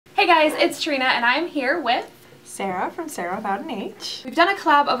guys, it's Trina and I'm here with Sarah from SarawithoutanH. We've done a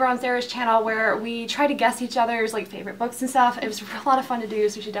collab over on Sarah's channel where we try to guess each other's favorite books and stuff. It was a lot of fun to do,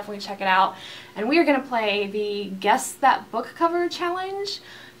 so you should definitely check it out. And we are going to play the Guess That Book Cover challenge.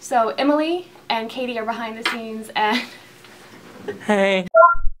 So Emily and Katie are behind the scenes and... Hey.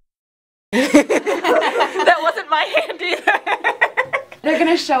 That wasn't my hand either. They're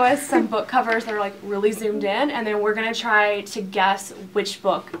going to show us some book covers that are really zoomed in, and then we're going to try to guess which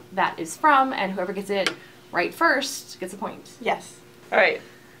book that is from, and whoever gets it right first gets a point. Yes. Alright,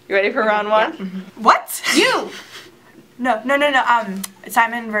 you ready for round one? Yeah. Mm-hmm. What? You! No.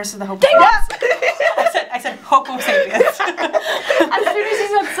 Simon versus the Homo sapiens. I said Homo sapiens. As soon as you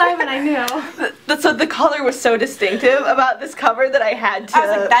said Simon, I knew. So the color was so distinctive about this cover that I had to... I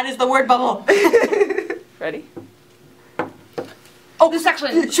was like, that is the word bubble. Ready? Oh, this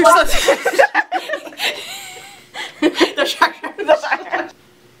actually... The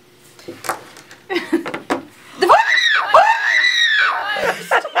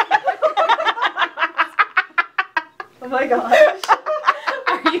Oh my gosh.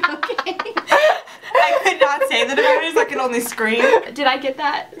 Are you okay? I could not say the dividers, I could only scream. Did I get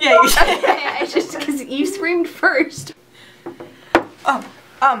that? Yeah, you should. Yeah, it's just because you screamed first. What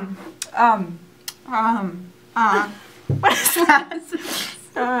is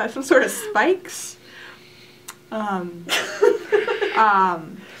that? Some sort of spikes.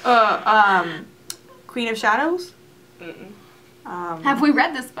 Queen of Shadows? Mm-mm. Have we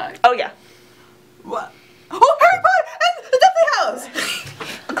read this book? Oh yeah. What? Oh, Harry Potter and the Deathly Hallows!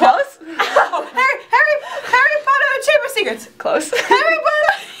 Close? Oh, Harry Potter and Chamber of Secrets. Close. Harry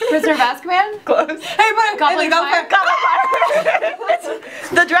Potter! Prisoner of Azkaban? Close. Harry Potter! Goblet and of Goblet Fire? It's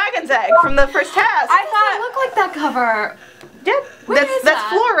the dragon's egg from the first task. I thought it looked like that cover. Yeah, that's that?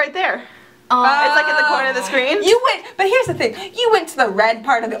 floor right there. It's like in the corner of the screen. You went, but here's the thing. You went to the red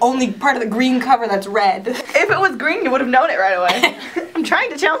part of the only part of the green cover that's red. If it was green, you would have known it right away. I'm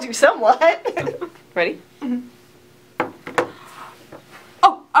trying to challenge you somewhat. Ready? Mm-hmm.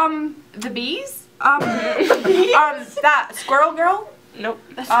 Oh, The bees? that Squirrel Girl? Nope.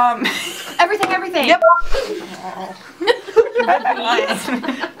 Everything. Yep.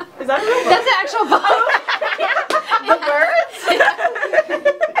 Is that a real book? That's an actual book. The birds?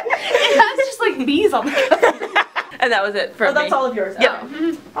 It has just bees on the cover. And that was it for me. that's all of yours. Yep.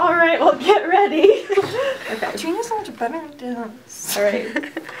 Oh. Alright, well get ready. Okay. Trina's so much better at this.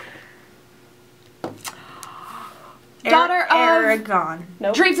 Alright. Daughter of Aragon.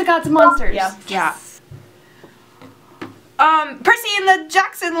 Nope. Dreams of Gods and Monsters. Yeah. Yeah. Percy and the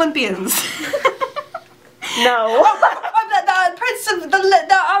Jackson Olympians. No. The Prince of the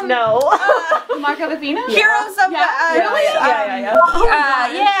No. Mark of Athena? Heroes of Yeah. Really?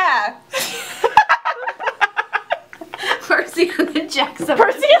 yeah. Percy and the Jackson.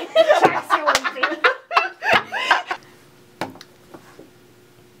 Percy and the Jackson Olympians.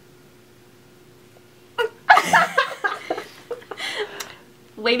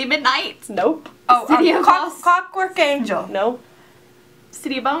 Lady Midnight. Nope. Oh, City of Lost. Clockwork Angel. No.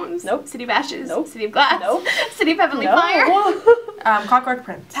 City of Bones. Nope. City of Ashes. Nope. City of Glass. Nope. City of Heavenly No. Fire. Clockwork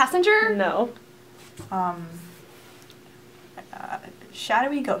Prince. Passenger. No.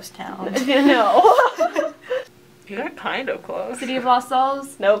 Shadowy Ghost Town. No. You got kind of close. City of Lost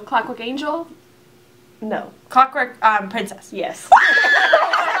Souls. Nope. Clockwork Angel. No. Clockwork Princess. Yes. You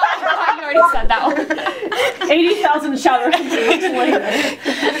already said that one. 80,000 shower later.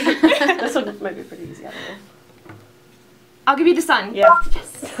 This one might be pretty easy, I don't know. I'll give you the sun. Yeah.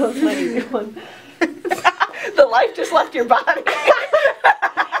 Yes. That was my easy one. The life just left your body.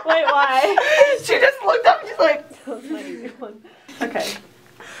 Wait, why? She just looked up and she's like, that was my easy one. Okay.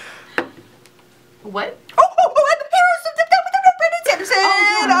 What? Oh, and the Heroes of the Brandon Sanderson.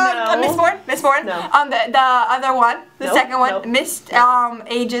 Oh, no. Miss Bourne. No. The other one, the Nope, second one, nope. Mist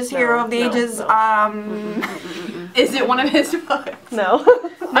Ages, Hero of the Ages. Is it one of his books? No.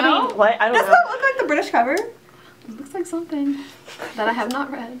 I mean, what? I don't Does know. that look like the British cover? It looks like something that I have not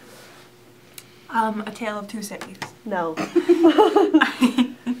read. A Tale of Two Cities. No.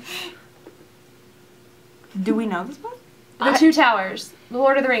 Do we know this book? The Two Towers. The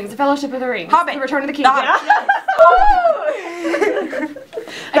Lord of the Rings. The Fellowship of the Ring. Hobbit. The Return of the King. The Hobbit.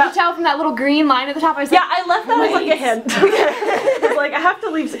 I could tell from that little green line at the top. I was like, Yeah, I left that as like a hint. I was like, I have to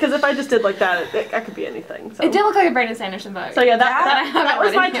leave, because if I just did like that, it could be anything. So. It did look like a Brandon Sanderson book. So yeah, That I that haven't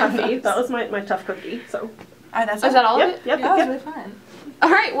was my read any of toughie. those. That was my tough cookie. So. That's Is that all of it? Yep. That was really fun.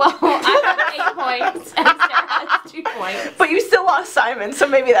 Alright, well, I have 8 points and Sarah has 2 points. But you still lost Simon, so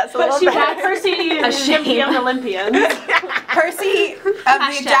maybe that's a little she better. had Percy A shame. and Young Olympians. Percy of the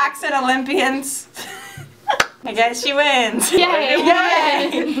Hashtag. Jackson Olympians. I guess she wins. Yay!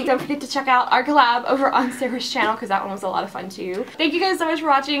 Yay! Don't forget to check out our collab over on Sara's channel because that one was a lot of fun too. Thank you guys so much for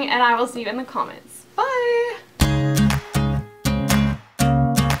watching, and I will see you in the comments. Bye!